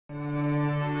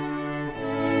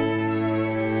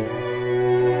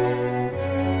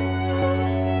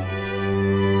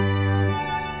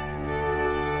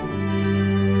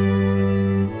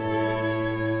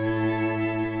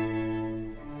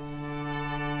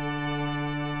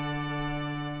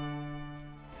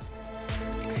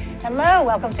Hello,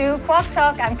 welcome to Kwok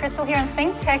Talk. I'm Crystal here on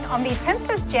ThinkTech on the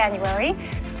 10th of January.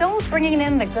 Still bringing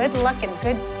in the good luck and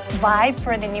good vibe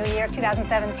for the new year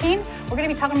 2017. We're going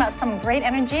to be talking about some great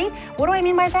energy. What do I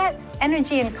mean by that?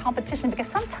 Energy and competition, because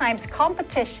sometimes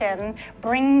competition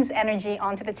brings energy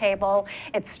onto the table.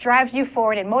 It drives you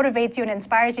forward, it motivates you and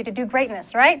inspires you to do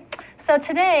greatness, right? So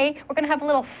today, we're going to have a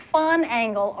little fun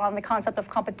angle on the concept of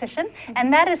competition,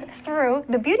 and that is through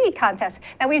the beauty contest.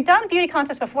 Now, we've done beauty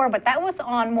contests before, but that was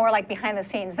on more like behind the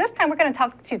scenes. This time, we're going to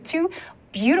talk to two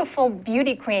beautiful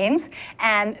beauty queens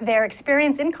and their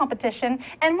experience in competition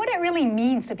and what it really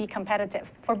means to be competitive,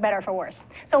 for better or for worse.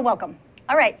 So welcome.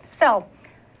 All right, so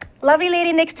lovely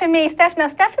lady next to me, Steph. Now,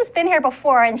 Steph has been here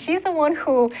before, and she's the one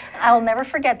who, I'll never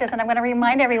forget this, and I'm going to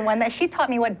remind everyone that she taught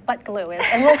me what butt glue is,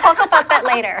 and we'll talk about that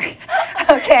later.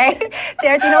 Okay?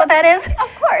 Darah, do you know what that is? Of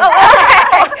course. Oh,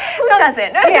 okay. Who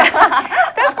doesn't? Yeah.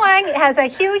 Steph Wang has a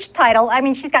huge title. I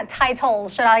mean, she's got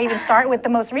titles. Should I even start with the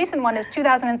most recent one is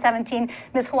 2017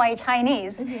 Miss Hawaii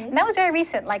Chinese. And that was very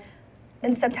recent, like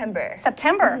in September.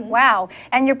 September, wow.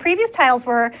 And your previous titles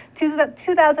were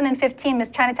 2015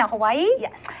 Miss Chinatown Hawaii.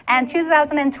 Yes. And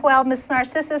 2012 Miss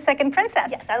Narcissus Second Princess.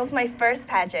 Yes, that was my first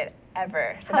pageant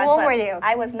ever. So How old were you?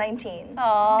 I was 19.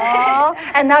 Oh,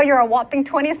 and now you're a whopping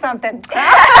 20-something.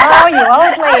 Oh, you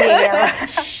old lady.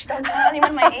 Shh, don't tell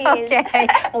anyone my age. Okay,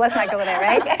 well, let's not go there,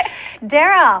 right? Okay.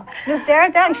 Darah, Miss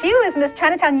Darah Dung, she was Miss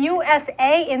Chinatown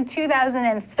USA in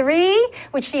 2003,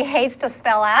 which she hates to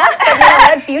spell out, but you know,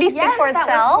 let beauty speak for itself.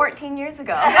 That was 14 years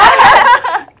ago.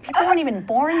 People weren't even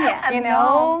born yet, you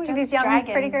know? No, these young,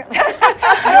 dragons. pretty girls.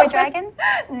 Are you a dragon?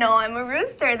 No, I'm a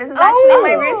rooster. This is actually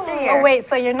my rooster year. Oh, wait,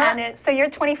 so you're not, so you're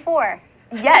 24.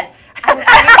 Yes, I'm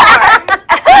 24.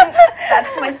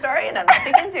 That's my story, and I'm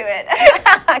sticking to it.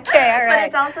 Okay, all right. But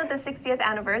it's also the 60th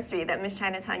anniversary that Miss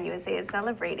Chinatown USA is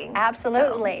celebrating.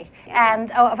 Absolutely. So, yeah.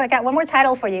 And oh, I got one more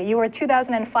title for you. You were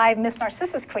 2005 Miss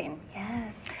Narcissus Queen.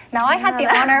 Yes. Now, I had the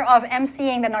honor of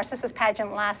emceeing the Narcissus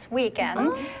pageant last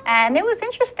weekend, and it was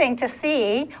interesting to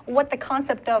see what the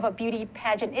concept of a beauty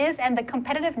pageant is and the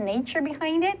competitive nature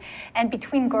behind it, and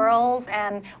between girls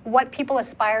and what people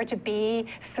aspire to be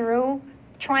through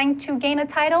trying to gain a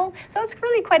title. So it's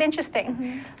really quite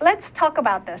interesting. Let's talk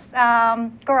about this.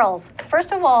 Girls,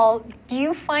 first of all, do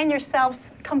you find yourselves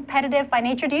competitive by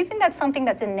nature? Do you think that's something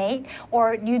that's innate,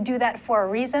 or you do that for a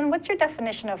reason? What's your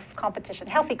definition of competition,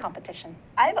 healthy competition?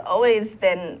 I've always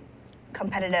been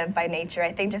competitive by nature.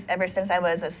 I think just ever since I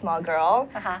was a small girl,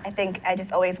 I think I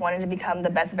just always wanted to become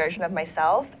the best version of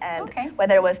myself, and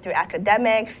whether it was through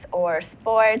academics or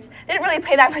sports. I didn't really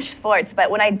play that much sports,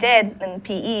 but when I did in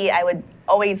PE, I would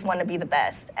always want to be the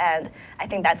best, and I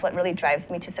think that's what really drives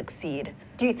me to succeed.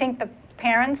 Do you think the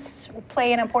parents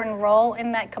play an important role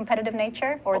in that competitive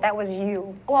nature, or that was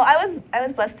you? Well, I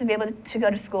was blessed to be able to go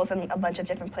to schools in a bunch of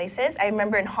different places. I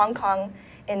remember in Hong Kong,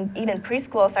 in even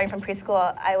preschool, starting from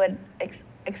preschool, I would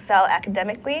excel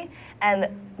academically, and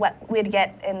what we'd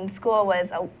get in school was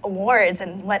awards,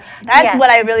 and that's what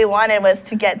I really wanted, was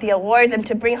to get the awards and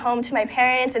to bring home to my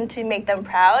parents and to make them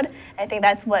proud. I think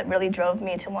that's what really drove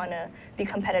me to want to be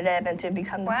competitive and to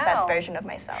become the best version of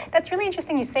myself. That's really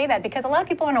interesting you say that, because a lot of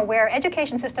people aren't aware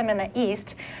education system in the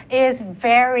East is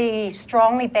very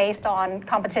strongly based on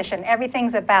competition.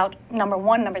 Everything's about number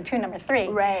one, number two, number three,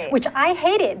 which I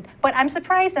hated, but I'm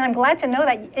surprised and I'm glad to know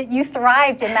that you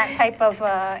thrived in that type of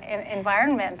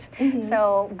environment.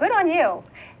 So good on you.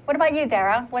 What about you,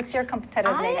 Darah? What's your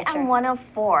competitive nature? I am one of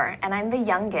four, and I'm the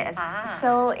youngest.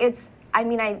 So it's, I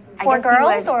mean, I four guess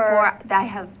girls, or I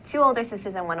have two older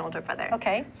sisters and one older brother.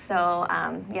 Okay. So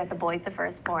yeah, the boy's the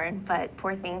firstborn, but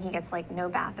poor thing, he gets like no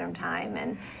bathroom time,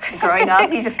 and growing up,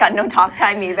 he just got no talk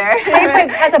time either.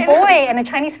 As a boy in a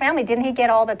Chinese family, didn't he get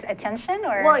all the attention,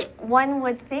 or? Well, one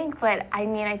would think, but I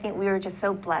mean, I think we were just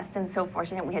so blessed and so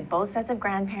fortunate. We had both sets of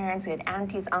grandparents, we had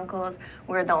aunties, uncles.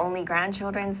 We were the only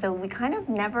grandchildren, so we kind of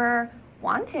never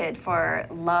wanted for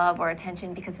love or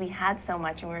attention because we had so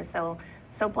much, and we were so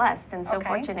blessed and so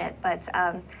fortunate. But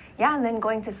yeah, and then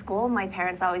going to school, my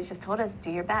parents always just told us, do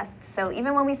your best. So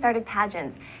even when we started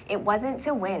pageants, it wasn't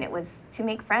to win, it was to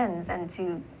make friends and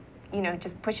to, you know,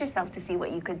 just push yourself to see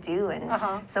what you could do. And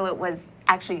so it was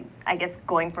actually, I guess,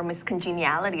 going for Miss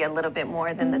Congeniality a little bit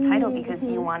more than the title, because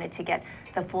you wanted to get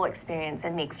the full experience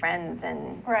and make friends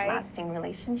and lasting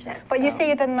relationships. But you say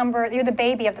you're the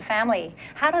baby of the family.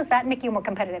 How does that make you more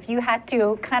competitive? You had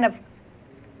to kind of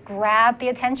grab the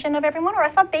attention of everyone, or I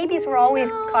thought babies were always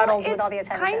cuddled with all the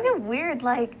attention? Kind of weird.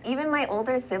 Like, even my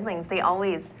older siblings, they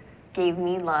always gave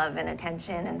me love and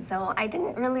attention, and so I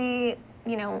didn't really,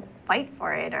 you know, fight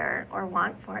for it or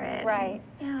want for it. Right.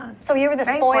 Yeah. So you were the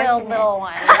Very spoiled fortunate. little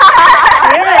one.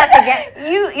 You don't have to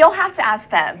get. You'll have to ask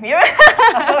them.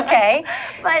 Okay.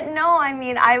 But no, I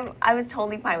mean, I was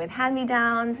totally fine with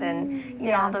hand-me-downs and you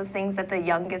know Yeah. all those things that the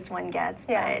youngest one gets.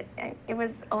 Yeah. But it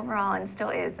was overall and still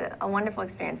is a wonderful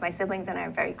experience. My siblings and I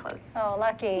are very close. Oh,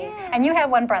 lucky. Yeah. And you have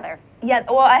one brother. Yeah,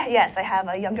 well, yes, I have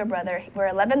a younger brother. We're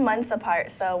 11 months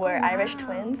apart, so we're Irish wow.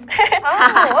 twins.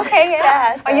 Oh, okay, yeah.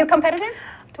 Yeah, Are so- you competitive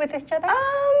with each other?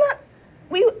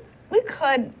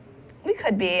 We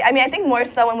could be. I mean, I think more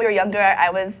so when we were younger,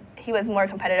 he was more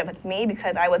competitive with me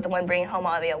because I was the one bringing home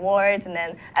all the awards, and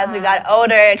then as we got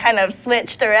older, it kind of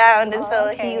switched around, and so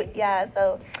okay.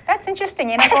 so. That's interesting,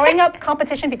 you know, growing up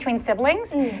competition between siblings,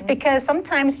 because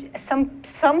sometimes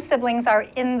some siblings are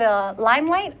in the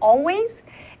limelight always,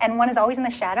 and one is always in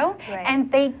the shadow, Right.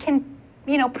 and they can,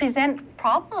 you know, present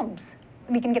problems.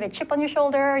 You can get a chip on your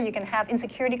shoulder, you can have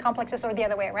insecurity complexes, or the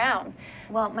other way around.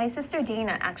 Well, my sister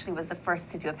Dina actually was the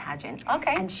first to do a pageant.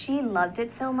 Okay. And she loved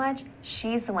it so much,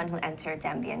 she's the one who entered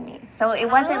Demby and me. So it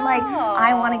wasn't like,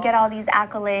 I want to get all these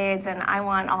accolades and I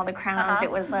want all the crowns. It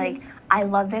was like, I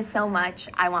love this so much,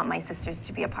 I want my sisters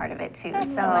to be a part of it too. That's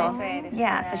so a nice way to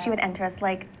yeah, do so that. she would enter us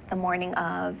like the morning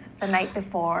of, the night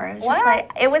before. She's What?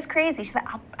 like, it was crazy. She's like,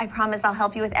 I promise I'll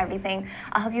help you with everything.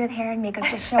 I'll help you with hair and makeup,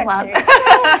 just show up.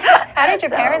 How did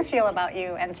your So- parents feel about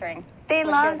you entering? They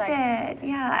What she was loved like? it,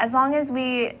 yeah, as long as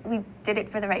we did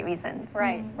it for the right reasons.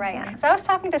 Right, right. Yeah. So I was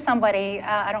talking to somebody,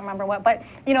 I don't remember what, but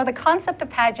you know, the concept of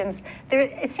pageants,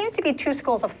 it seems to be two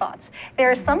schools of thoughts.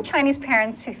 There are some Chinese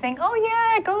parents who think, oh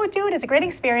yeah, go do it, it's a great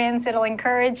experience, it'll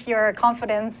encourage your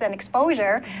confidence and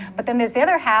exposure. But then there's the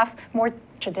other half, more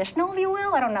traditional, if you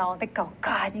will, I don't know, they go,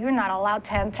 God, you're not allowed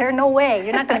to enter, no way.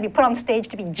 You're not gonna be put on stage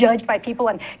to be judged by people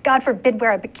and God forbid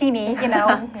wear a bikini, you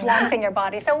know, flaunting your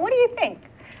body. So what do you think?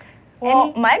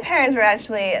 Well, my parents were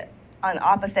actually on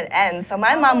opposite ends. So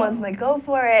my mom was like, go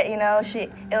for it, you know,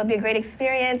 it'll be a great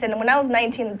experience. And when I was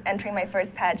 19 entering my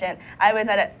first pageant, I was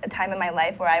at a time in my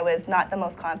life where I was not the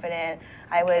most confident.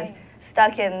 I was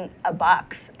stuck in a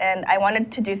box and I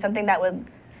wanted to do something that would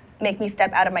make me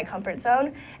step out of my comfort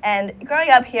zone. And growing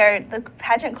up here, the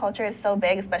pageant culture is so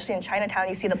big, especially in Chinatown.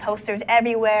 You see the posters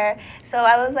everywhere. So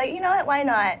I was like, you know what, why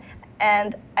not?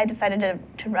 And I decided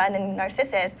to run in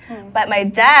Narcissus. But my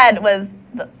dad was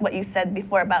what you said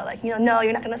before about like, you know, no,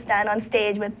 you're not going to stand on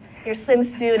stage with your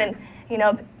swimsuit, and you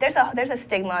know, there's a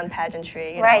stigma on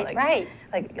pageantry. You know,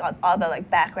 like all the like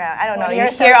background. I don't know. You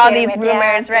hear all these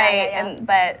rumors, right? And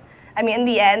but I mean, in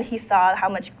the end, he saw how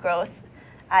much growth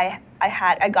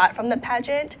I got from the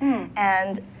pageant,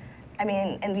 and I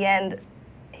mean, in the end,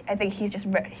 I think he's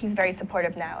very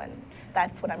supportive now, and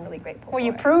that's what I'm really grateful for. Well,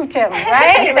 you proved him,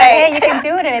 right? That, hey, you can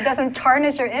do it, and it doesn't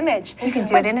tarnish your image. You can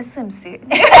do it in a swimsuit.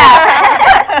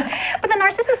 But the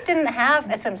Narcissus didn't have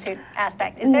a swimsuit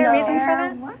aspect. Is there a reason for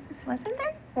that? Wasn't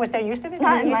there? Was there used to be?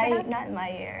 Not in my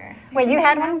year. Wait, you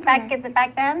had one back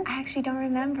then? I actually don't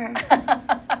remember.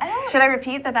 Should I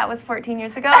repeat that was 14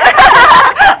 years ago? No,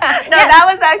 that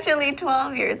was actually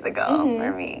 12 years ago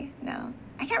for me. No,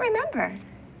 I can't remember.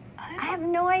 I have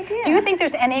no idea. Do you think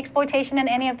there's any exploitation in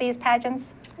any of these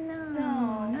pageants?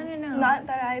 No. Not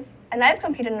that I've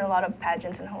competed in a lot of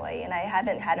pageants in Hawaii, and I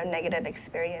haven't had a negative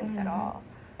experience at all.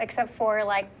 Except for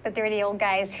like the dirty old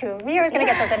guys who, you're always gonna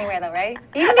get those anywhere though, right?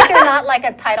 Even if you're not like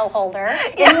a title holder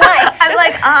in life. I'm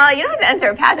like, you don't have to enter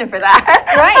a pageant for that.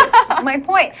 Right, my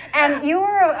point. And you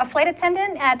were a flight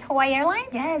attendant at Hawaii Airlines?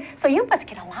 Yes. So you must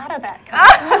get a lot of that kind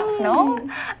of stuff, no?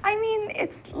 I mean,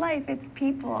 it's life, it's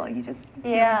people. You just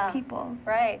deal with people.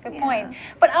 Right, good point.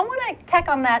 But I want to tack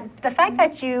on that, the fact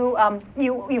that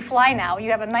you fly now,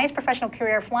 you have a nice professional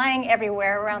career flying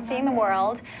everywhere around, seeing the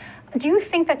world. Do you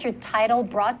think that your title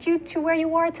brought you to where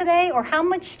you are today, or how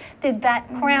much did that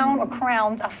crown or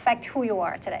crowns affect who you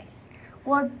are today?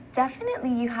 Well, definitely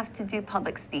you have to do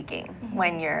public speaking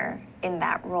when you're in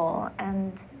that role.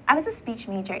 And I was a speech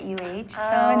major at UH,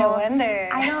 so no wonder.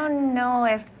 I don't know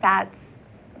if that's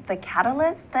the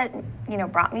catalyst that, you know,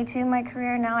 brought me to my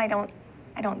career now. I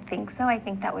don't think so. I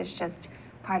think that was just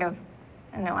part of,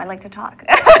 I don't know, I like to talk.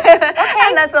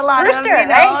 And that's a lot of, you know,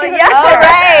 right? She's a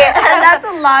right. And that's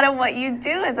a lot of what you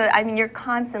do. I mean, you're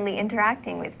constantly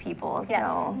interacting with people. Yes.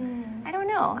 So I don't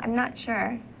know. I'm not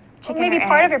sure. Well, maybe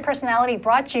part of your personality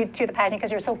brought you to the pageant because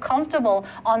you're so comfortable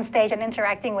on stage and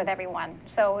interacting with everyone.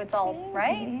 So it's all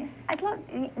right?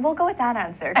 We'll go with that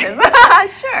answer.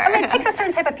 Sure. I mean, it takes a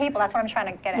certain type of people. That's what I'm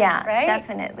trying to get at, right? Yeah,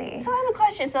 definitely. So I have a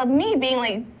question. So me being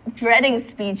like dreading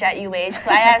speech at UH, so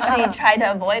I actually try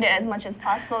to avoid it as much as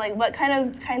possible. Like, what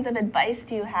kinds of advice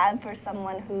do you have for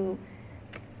someone who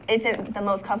isn't the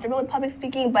most comfortable with public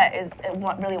speaking, but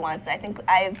really wants it? I think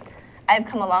I've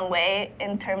come a long way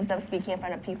in terms of speaking in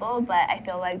front of people, but I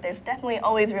feel like there's definitely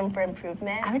always room for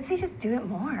improvement. I would say just do it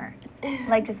more.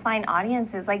 Like just find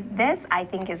audiences. Like this, I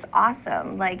think is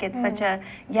awesome. Like it's such a,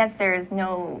 yes, there's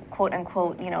no quote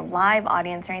unquote, you know, live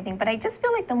audience or anything, but I just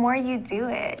feel like the more you do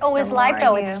it. Oh, it's live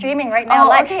though. It's streaming right now. Oh,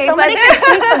 like, okay, somebody can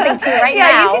tweet something to you right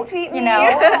yeah, now. you can tweet me. You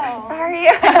know? Oh. Sorry.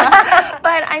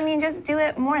 But I mean, just do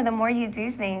it more. The more you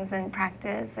do things and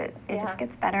practice, it just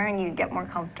gets better and you get more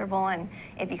comfortable and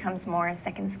it becomes more a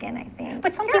second skin, I think.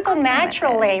 But some people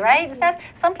naturally, right, Steph?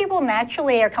 Some people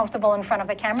naturally are comfortable in front of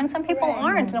the camera and some people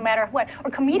aren't, no matter what.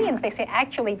 Or comedians, they say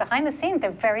actually behind the scenes,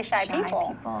 they're very shy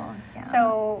people. Yeah.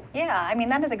 So, yeah, I mean,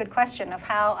 that is a good question of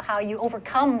how you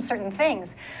overcome certain things.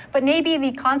 But maybe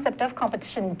the concept of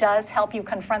competition does help you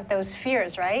confront those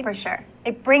fears, right? For sure.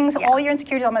 It brings all your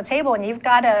insecurities on the table and you've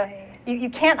got to, you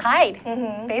can't hide,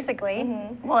 basically.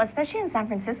 Well, especially in San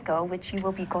Francisco, which you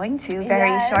will be going to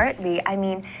very shortly. I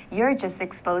mean, you're just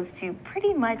exposed to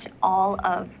pretty much all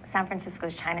of San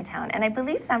Francisco's Chinatown. And I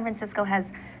believe San Francisco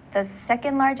has the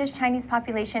second largest Chinese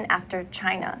population after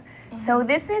China. So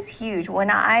this is huge. When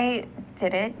I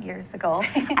did it years ago,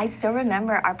 I still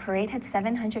remember our parade had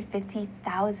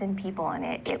 750,000 people on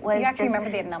it. It was You actually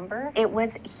remember the number? It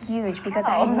was huge because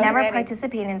I had never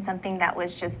participated in something that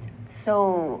was just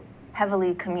so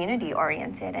heavily community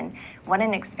oriented, and what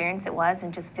an experience it was,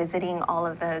 and just visiting all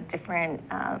of the different,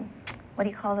 what do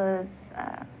you call those,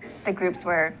 the groups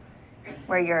where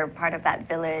you're part of that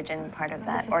village and part of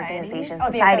that organization,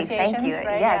 societies, thank you,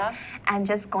 right, yes, and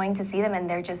just going to see them, and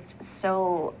they're just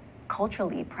so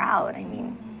culturally proud. I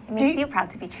mean, it makes you proud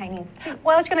to be Chinese too.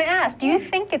 Well, I was going to ask, do you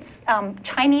think it's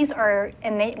Chinese are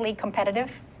innately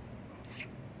competitive?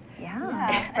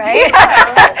 Yeah. Right?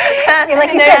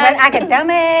 Like you said, an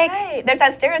academic. Right. There's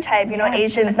that stereotype, you know,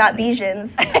 Asians, not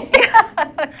Bajans.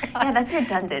 Yeah, that's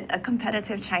redundant, a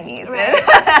competitive Chinese. Right. All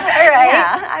right.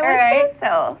 Yeah, I would say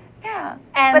so. Yeah,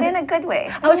 but in a good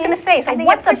way. I was going to say, so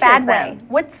what's a bad way?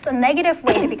 What's a negative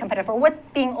way to be competitive, or what's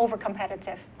being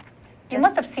over-competitive? You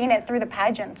must have seen it through the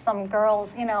pageant. Some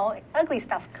girls, you know, ugly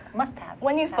stuff must have.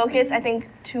 When you focus, I think,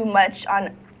 too much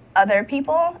on other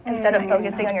people instead of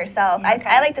focusing on yourself.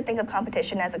 I like to think of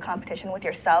competition as a competition with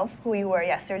yourself. Who you were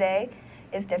yesterday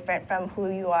is different from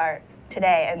who you are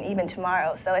today and even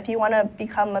tomorrow. So if you want to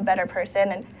become a better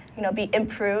person and, you know, be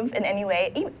improved in any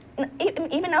way,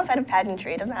 even outside of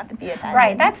pageantry, it doesn't have to be a pageant.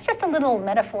 Right, that's just a little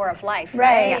metaphor of life,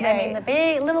 right? I mean, the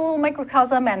big little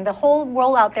microcosm and the whole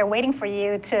world out there waiting for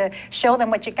you to show them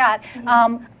what you got.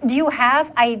 Do you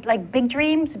have like big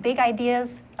dreams, big ideas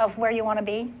of where you want to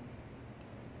be?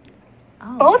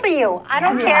 Oh. Both of you. I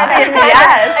don't care.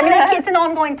 Yes. I mean, it's an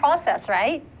ongoing process,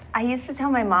 right? I used to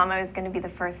tell my mom I was going to be the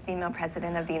first female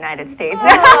president of the United States.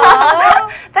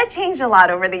 That changed a lot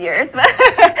over the years, but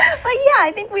yeah,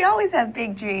 I think we always have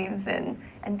big dreams and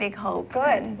big hopes.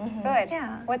 Good, good.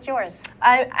 Yeah. What's yours?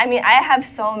 I mean, I have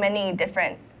so many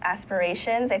different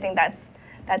aspirations. I think that's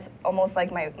almost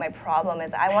like my problem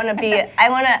is I want to be I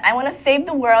want to save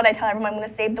the world. I tell everyone I'm going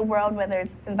to save the world, whether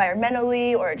it's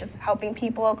environmentally or just helping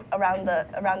people around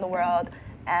the world.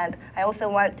 And I also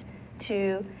want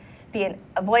to be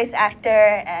a voice actor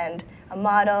and a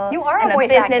model. You are a voice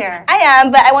actor. I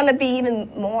am, but I want to be even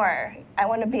more. I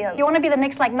want to be You want to be the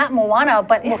next, like, not Moana,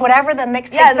 but whatever the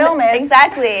next big film is.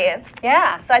 Exactly.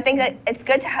 Yeah. So I think that it's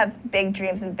good to have big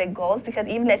dreams and big goals, because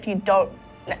even if you don't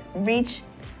reach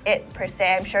it per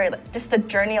se, I'm sure just the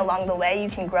journey along the way, you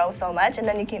can grow so much, and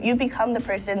then you become the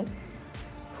person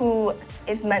who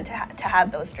is meant to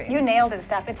have those dreams. You nailed it,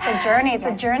 Steph. It's the journey. It's the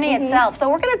journey itself. So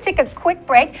we're going to take a quick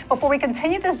break before we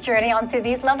continue this journey onto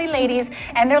these lovely ladies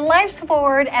and their lives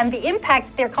forward and the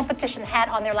impact their competition had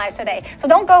on their lives today. So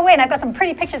don't go away, and I've got some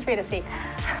pretty pictures for you to see.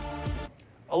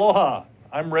 Aloha.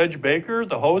 I'm Reg Baker,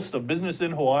 the host of Business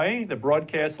in Hawaii, that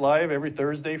broadcasts live every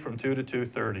Thursday from 2 to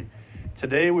 2:30.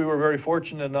 Today we were very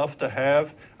fortunate enough to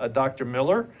have Dr.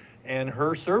 Miller and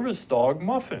her service dog,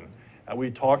 Muffin. We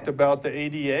talked about the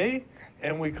ADA,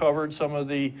 and we covered some of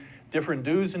the different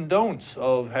do's and don'ts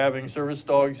of having service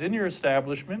dogs in your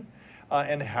establishment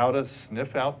and how to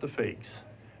sniff out the fakes.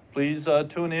 Please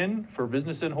tune in for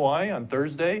Business in Hawaii on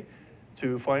Thursday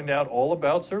to find out all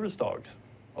about service dogs.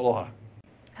 Aloha.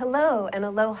 Hello and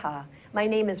aloha. My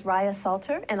name is Raya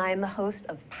Salter, and I am the host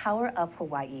of Power Up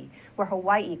Hawaii, where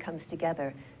Hawaii comes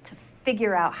together to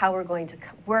figure out how we're going to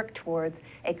work towards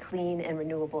a clean and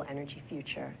renewable energy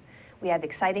future. We have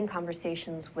exciting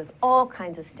conversations with all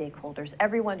kinds of stakeholders,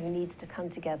 everyone who needs to come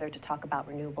together to talk about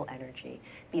renewable energy,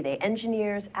 be they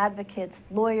engineers, advocates,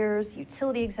 lawyers,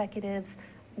 utility executives,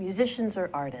 musicians, or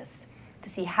artists, to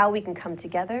see how we can come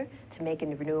together to make a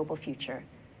renewable future.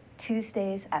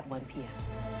 Tuesdays at 1 p.m.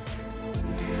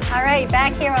 All right,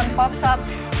 back here on Kwok Talk.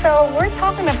 So we're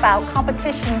talking about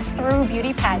competition through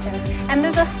beauty pageants, and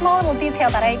there's a small little detail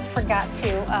that I forgot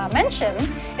to mention,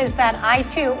 is that I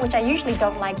too, which I usually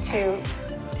don't like to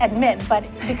admit, but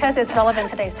because it's relevant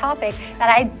to today's topic,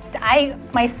 that I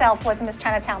myself was Miss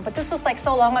Chinatown, but this was like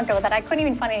so long ago that I couldn't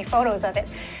even find any photos of it.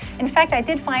 In fact, I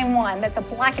did find one that's a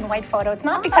black and white photo. It's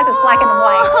not because it's black and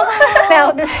white.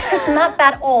 Now, this is not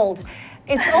that old.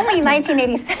 It's only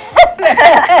 1987.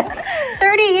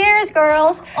 30 years,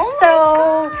 girls. Oh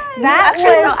so my that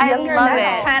was I love Miss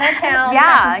it. Chinatown,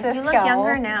 Yeah, San Francisco. you look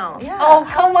younger now. Yeah. Oh,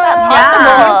 come on.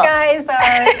 possible? You guys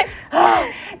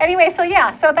are. Anyway, so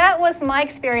yeah, so that was my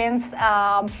experience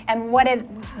and what it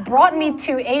brought me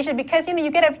to Asia, because, you know,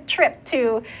 you get a trip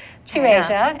to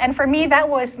Asia, and for me that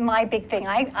was my big thing.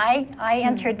 I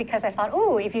entered because I thought,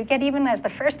 oh, if you get even as the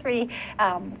first three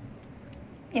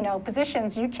you know,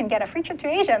 positions, you can get a free trip to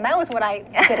Asia, and that was what I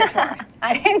did it for.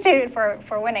 I didn't do it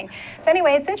for winning. So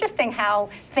anyway, it's interesting how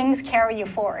things carry you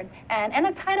forward, and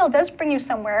a title does bring you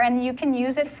somewhere, and you can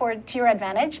use it to your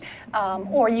advantage,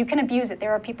 or you can abuse it.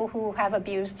 There are people who have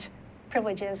abused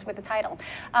privileges with the title.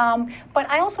 But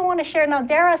I also want to share now,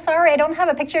 Darah, sorry, I don't have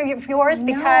a picture of yours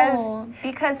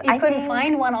because I couldn't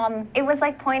find one on. It was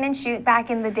like point and shoot back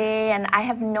in the day, and I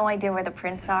have no idea where the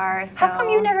prints are. So How come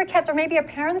you never kept, or maybe your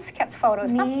parents kept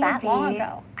photos? Not that long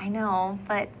ago. I know,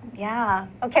 but yeah.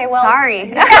 Okay, well. Sorry.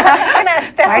 We're gonna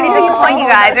Sorry to disappoint you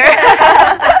guys.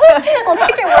 We'll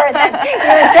take your word that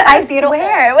you're just I beautiful.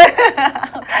 swear.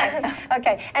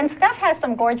 Okay, and Steph has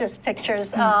some gorgeous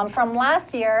pictures from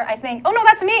last year, I think. Oh no,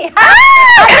 that's me! I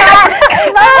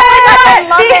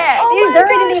love it. You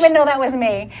didn't even know that was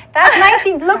me. That's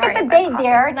 19, look at Sorry, the date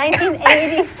there,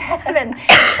 1987,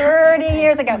 30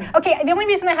 years ago. Okay, the only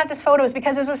reason I have this photo is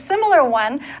because there's a similar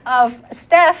one of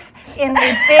Steph in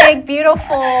a big,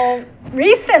 beautiful,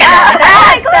 recent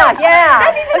stuff.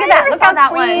 Yeah, look at that, look how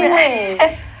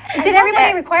queenly. Did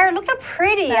everybody require it? Look how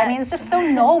pretty. I mean, it's just so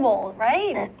noble,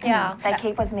 right? Yeah. That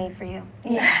cake was made for you.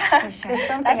 Yeah, for sure. There's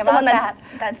something That's the about one that.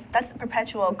 that's the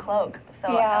perpetual cloak.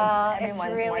 So Yeah, it's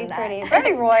everyone's really worn that. pretty,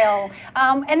 very royal.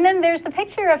 And then there's the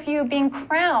picture of you being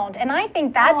crowned, and I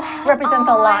think that represents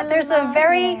a lot. There's a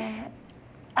very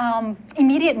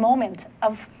immediate moment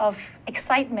of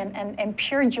excitement and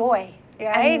pure joy.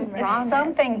 Right? It's rawness,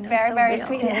 something you know, very, so very real.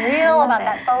 sweet and Yeah, real I love about it.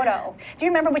 that photo. Do you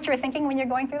remember what you were thinking when you're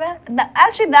going through that?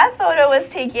 Actually, that photo was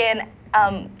taken.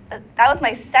 That was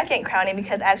my second crowning,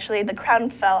 because actually the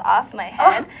crown fell off my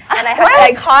head, and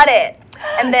I caught it.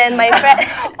 And then my friend.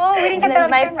 Oh, we didn't get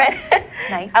that on camera.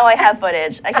 Nice. Oh, I have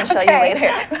footage. I can show Okay. you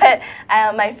later. But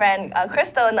my friend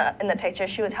Crystal in the picture,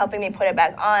 she was helping me put it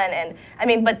back on, and I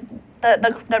mean, but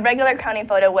the regular crowning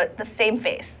photo was the same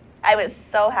face. I was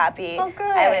so happy. Oh,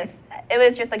 good. It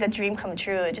was just like a dream come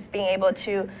true, just being able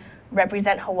to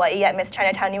represent Hawaii at Miss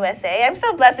Chinatown USA. I'm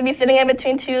so blessed to be sitting in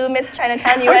between two Miss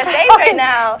Chinatown USAs right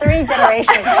now. 3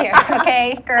 generations here,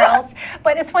 okay, girls.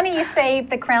 But it's funny you say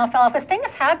the crown fell off, because things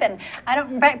happen.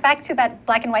 Back to that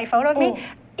black and white photo of me.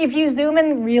 If you zoom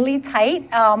in really tight,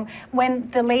 when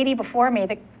the lady before me,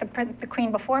 the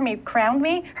queen before me, crowned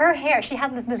me, her hair, she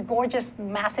had this gorgeous,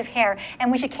 massive hair,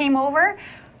 and when she came over,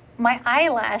 my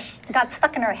eyelash got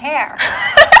stuck in her hair.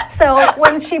 So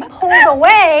when she pulled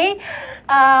away,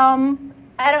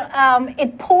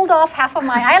 it pulled off half of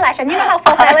my eyelash. And you know how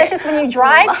false eyelashes, when you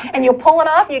dry and you pull it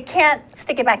off, you can't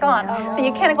stick it back on. No. So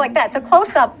you can't go like that. So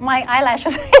close up, my eyelash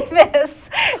was like this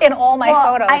in all my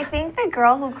photos. I think the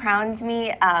girl who crowned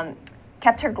me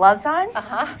kept her gloves on.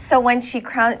 So when she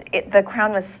crowned, the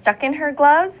crown was stuck in her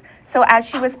gloves. So as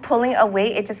she was pulling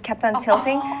away, it just kept on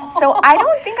tilting. So I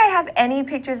don't think I have any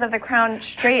pictures of the crown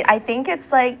straight. I think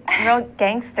it's like real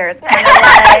gangster. It's kind of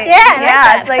like,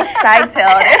 it's like side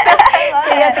tilt.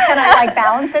 So you have to kind of like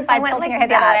balance it by tilting your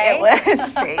head the other way. It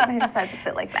was straight. I just had to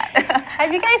sit like that.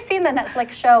 Have you guys seen the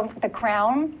Netflix show The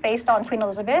Crown, based on Queen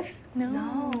Elizabeth?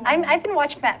 No. I've been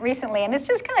watching that recently, and it's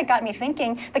just kind of got me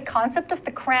thinking, the concept of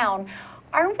the crown.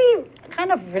 Are we kind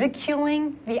of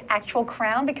ridiculing the actual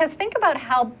crown? Because think about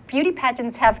how beauty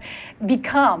pageants have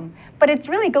become. But it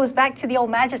really goes back to the old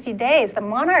Majesty days, the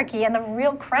monarchy and the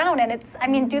real crown. And it's, I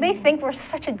mean, do they think we're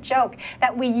such a joke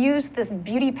that we use this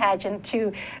beauty pageant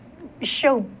to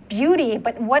show beauty?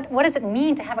 But what does it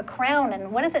mean to have a crown?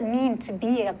 And what does it mean to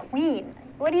be a queen?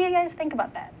 What do you guys think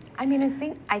about that? I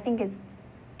mean, I think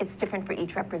it's different for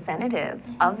each representative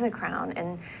of the crown,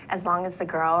 and as long as the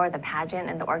girl or the pageant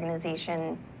and the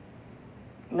organization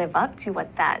live up to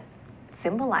what that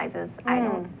symbolizes, I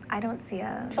don't see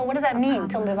a. So what does that mean to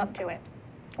problem. live up to it?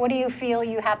 What do you feel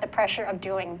you have the pressure of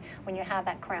doing when you have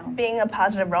that crown? Being a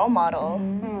positive role model,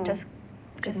 just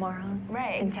Good morals,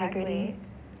 right, integrity. exactly.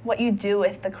 What you do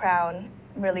with the crown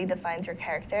really defines your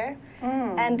character.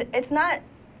 And it's not,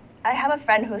 I have a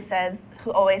friend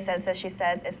who always says this, she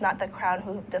says, it's not the crown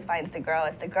who defines the girl,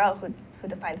 it's the girl who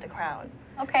defines the crown.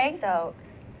 Okay. So,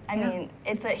 I mean,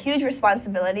 it's a huge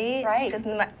responsibility. Right.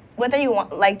 Because whether you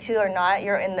like to or not,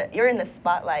 you're in the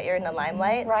spotlight, you're in the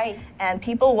limelight. Right. And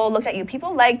people will look at you. People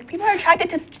are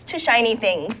attracted to shiny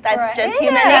things. That's Right. just Yeah,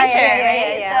 human yeah, nature, yeah,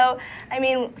 right? yeah. So, I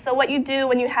mean, so what you do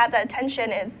when you have that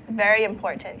attention is very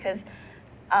important. Because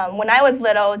when I was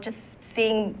little, just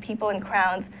seeing people in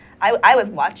crowns, I was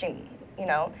watching, you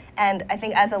know. And I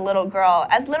think as a little girl,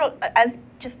 as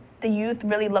just the youth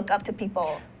really look up to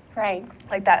people. Right.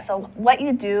 Like that. So what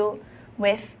you do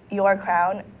with your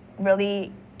crown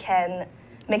really can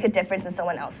make a difference in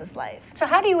someone else's life. So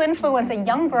how do you influence a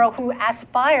young girl who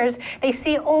aspires? They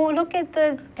see, oh, look at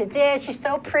the Dede, she's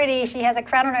so pretty, she has a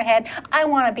crown on her head, I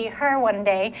want to be her one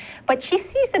day. But she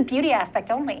sees the beauty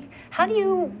aspect only. How do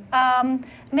you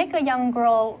make a young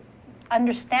girl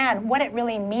understand what it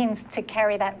really means to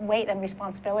carry that weight and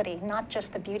responsibility, not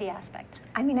just the beauty aspect?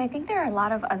 I mean, I think there are a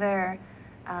lot of other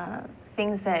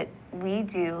things that we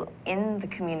do in the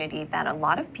community that a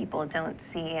lot of people don't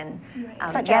see. And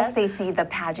Such yes, as? they see the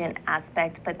pageant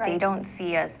aspect, but they Right. don't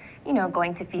see us, you know,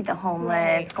 going to feed the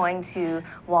homeless, Right. going to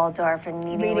Waldorf and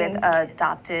meeting Reading. with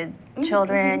adopted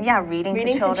children, yeah, reading to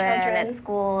Reading to children at children.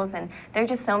 schools. And there are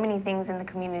just so many things in the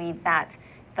community that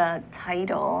the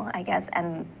title, I guess,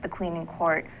 and the Queen in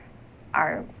Court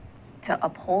are to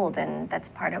uphold, and that's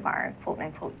part of our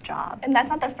quote-unquote job. And that's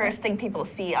not the first thing people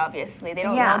see, obviously. They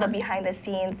don't Yeah. know the behind the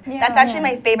scenes. Yeah. That's actually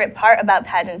my favorite part about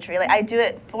pageantry. Like, I do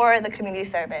it for the community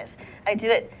service. I do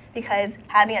it because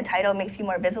having a title makes you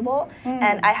more visible.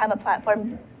 And I have a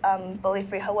platform, Bully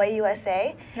Free Hawaii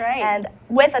USA. Right. And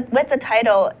with the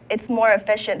title, it's more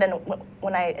efficient than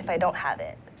if I don't have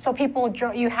it. So people,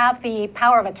 you have the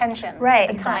power of attention Right,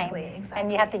 at the time, exactly.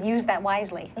 and you have to use that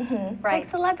wisely. It's Right. like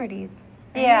celebrities.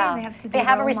 right? Yeah, They have to be they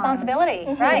have a role models. responsibility,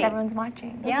 Because right? everyone's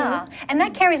watching. Yeah, and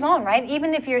that carries on, right?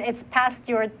 Even if it's past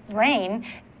your reign,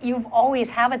 you always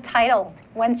have a title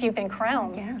once you've been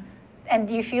crowned. Yeah, And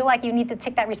do you feel like you need to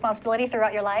take that responsibility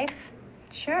throughout your life?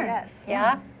 sure. Yes.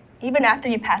 Yeah. Even after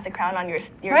you pass the crown on, you're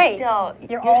Right. still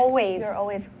You're always- you're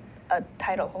always a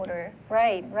title holder.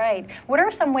 Right, right. What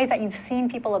are some ways that you've seen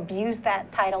people abuse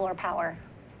that title or power?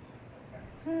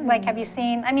 Like, have you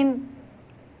seen, I mean,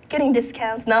 Getting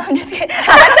discounts? No, I'm just kidding. wait,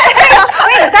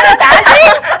 is that a bad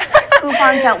thing?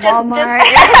 Coupons at Walmart.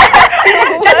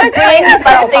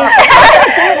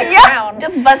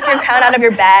 Just bust your crown out of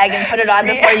your bag and put it on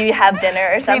before you have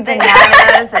dinner or something.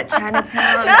 Bananas at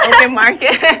Chinatown, open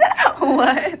market.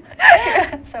 What?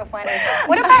 So funny.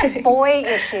 What about boy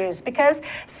issues? Because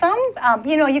some,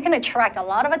 you know, you can attract a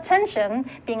lot of attention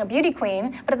being a beauty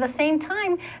queen, but at the same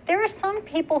time, there are some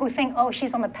people who think, oh,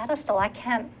 she's on the pedestal, I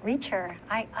can't reach her.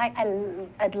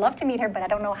 I'd love to meet her, but I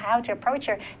don't know how to approach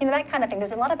her. You know, that kind of thing.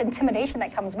 There's a lot of intimidation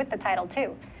that comes with the title,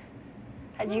 too.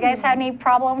 Have you guys had any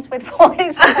problems with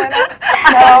boys before that?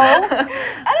 No?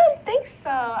 I don't think so.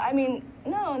 I mean,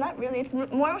 no, not really. It's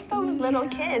more so with little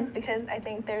kids because I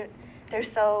think they're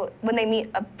so, when they meet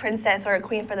a princess or a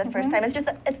queen for the first time,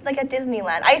 it's like at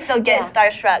Disneyland. I still get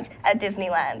starstruck at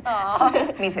Disneyland.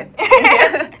 Aw. Me too.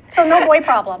 So no boy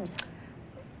problems?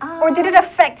 Or did it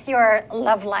affect your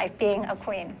love life being a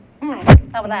queen? How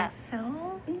about that? So?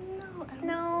 No, I don't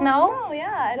No. No? know.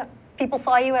 Yeah, I don't. People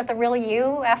saw you as the real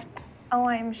you after? Oh,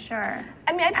 I'm sure.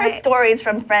 I mean, I've heard stories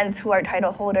from friends who are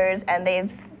title holders, and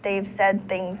they've said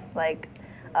things like,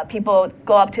 people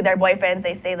go up to their boyfriends,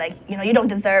 they say like, you know, you don't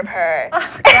deserve her.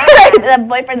 The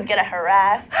boyfriends get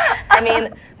harassed. I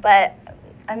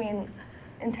mean,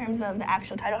 in terms of the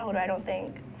actual title holder, I don't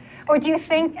think. Or do you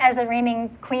think as a reigning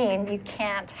queen, you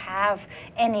can't have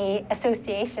any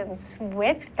associations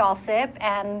with gossip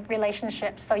and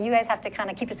relationships? So you guys have to kind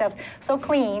of keep yourselves so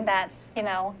clean that, you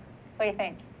know, what do you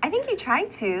think? I think you try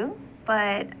to,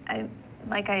 but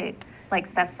like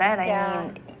Steph said, I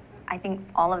mean, I think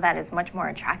all of that is much more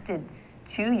attracted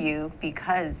to you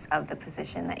because of the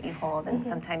position that you hold, and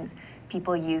sometimes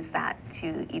people use that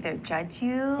to either judge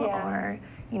you or,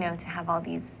 you know, to have all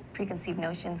these preconceived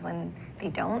notions when they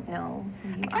don't know who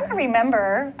you I kind of are.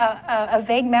 remember a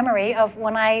vague memory of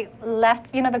when I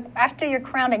left, you know, after you're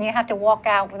crowned and you have to walk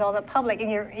out with all the public in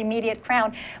your immediate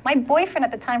crown. My boyfriend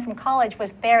at the time from college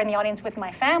was there in the audience with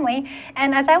my family,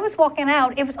 and as I was walking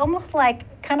out, it was almost like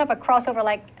kind of a crossover,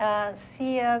 like,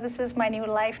 see ya, this is my new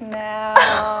life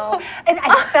now. And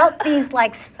I felt these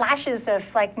like flashes of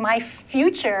like my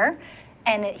future,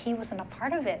 and he wasn't a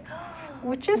part of it.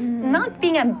 Which is not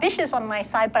being ambitious on my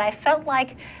side, but I felt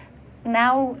like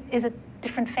now is a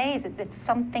different phase. It's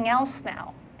something else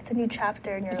now. It's a new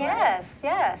chapter in your life. Yes,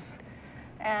 yes.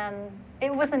 And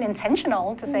it wasn't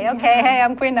intentional to say, okay, hey,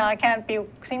 I'm queen now, I can't be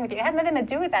seen with you. It had nothing to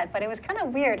do with that, but it was kind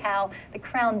of weird how the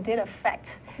crown did affect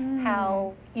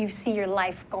how you see your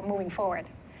life moving forward.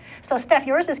 So Steph,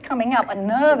 yours is coming up,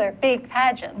 another big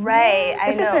pageant. Right,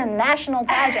 I know. This is a national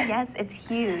pageant. Yes, it's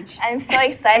huge. I'm so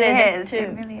excited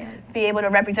It really is. be able to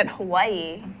represent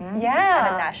Hawaii Yeah.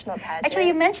 at a national pageant. Actually,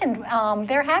 you mentioned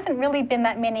there haven't really been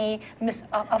that many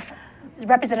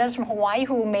representatives from Hawaii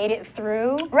who made it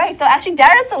through. Right, so actually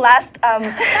Darah's the last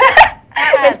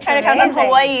Miss Chinatown of amazing.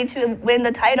 Hawaii to win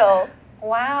the title.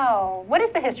 Wow. What is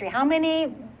the history? How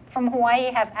many from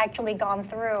Hawaii have actually gone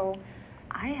through?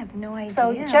 I have no idea.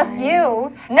 So just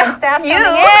you and Steph you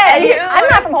coming and in. you. I'm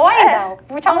not from Hawaii though.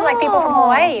 We're talking like people from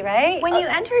Hawaii, right? When you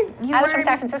entered, you I was were from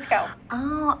San Francisco.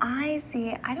 Oh, I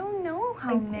see. I don't know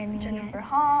how many. Jennifer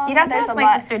Hall. You'd have to there's ask a my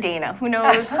lot. sister Dana, who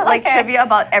knows like Okay. trivia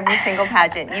about every single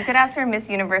pageant. You could ask her Miss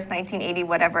Universe 1980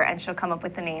 whatever, and she'll come up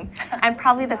with the name and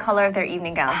probably the color of their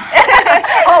evening gown.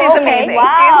 Oh, She's okay. amazing.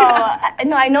 Wow.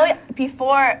 No, I know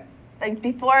before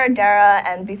Darah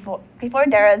and before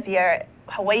Darah's year,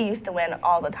 Hawaii used to win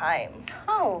all the time.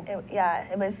 Oh.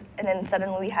 It was, and then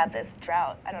suddenly we have this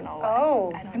drought. I don't know why.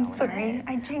 Oh. I don't I'm know what it sorry. is.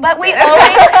 I jinxed But we it. always.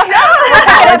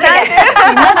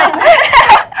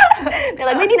 They're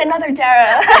like, we need another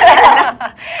Darah.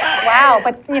 Wow.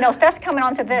 But you know, Steph's coming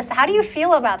on to this. How do you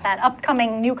feel about that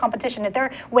upcoming new competition? Is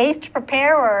there ways to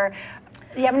prepare, or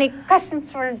do you have any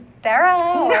questions for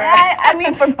Darah? Or? I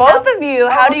mean, for both of you,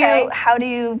 okay. how do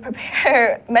you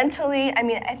prepare mentally? I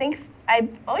mean, I think I've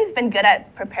always been good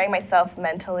at preparing myself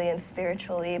mentally and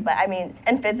spiritually, but I mean,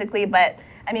 and physically. But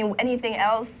I mean, anything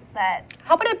else that?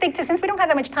 How about a big tip? Since we don't have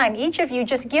that much time, each of you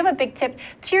just give a big tip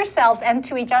to yourselves and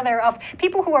to each other of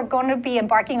people who are going to be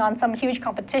embarking on some huge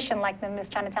competition like the Miss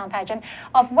Chinatown pageant,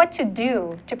 of what to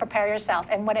do to prepare yourself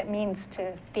and what it means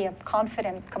to be a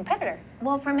confident competitor.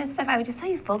 Well, for Miss Steph, I would just tell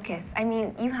you focus. I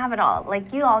mean, you have it all.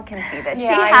 Like, you all can see this.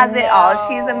 Yeah, She I has it all.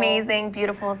 She's know. amazing,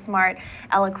 beautiful, smart,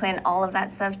 eloquent, all of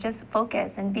that stuff. Just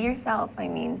focus and be yourself. I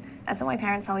mean, that's what my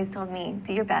parents always told me.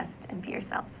 Do your best and be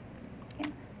yourself.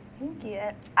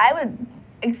 Yeah, I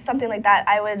would, something like that,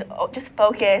 I would just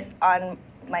focus on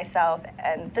myself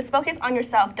and just focus on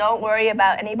yourself. Don't worry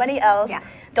about anybody else. Yeah.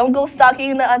 Don't go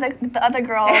stalking the other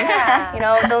girls. Yeah. You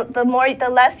know, the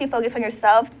less you focus on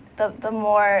yourself, the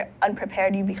more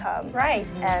unprepared you become. Right.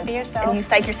 And, Be yourself. and you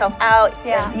psych yourself out.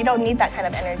 Yeah. And you don't need that kind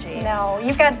of energy. No,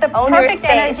 you've got the Own your perfect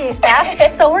space. energy,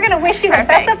 Steph. So we're going to wish you the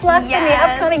best of luck in the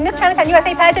Yes. upcoming Miss Chinatown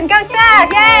USA pageant. Go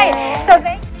Steph! Yay! So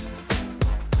thank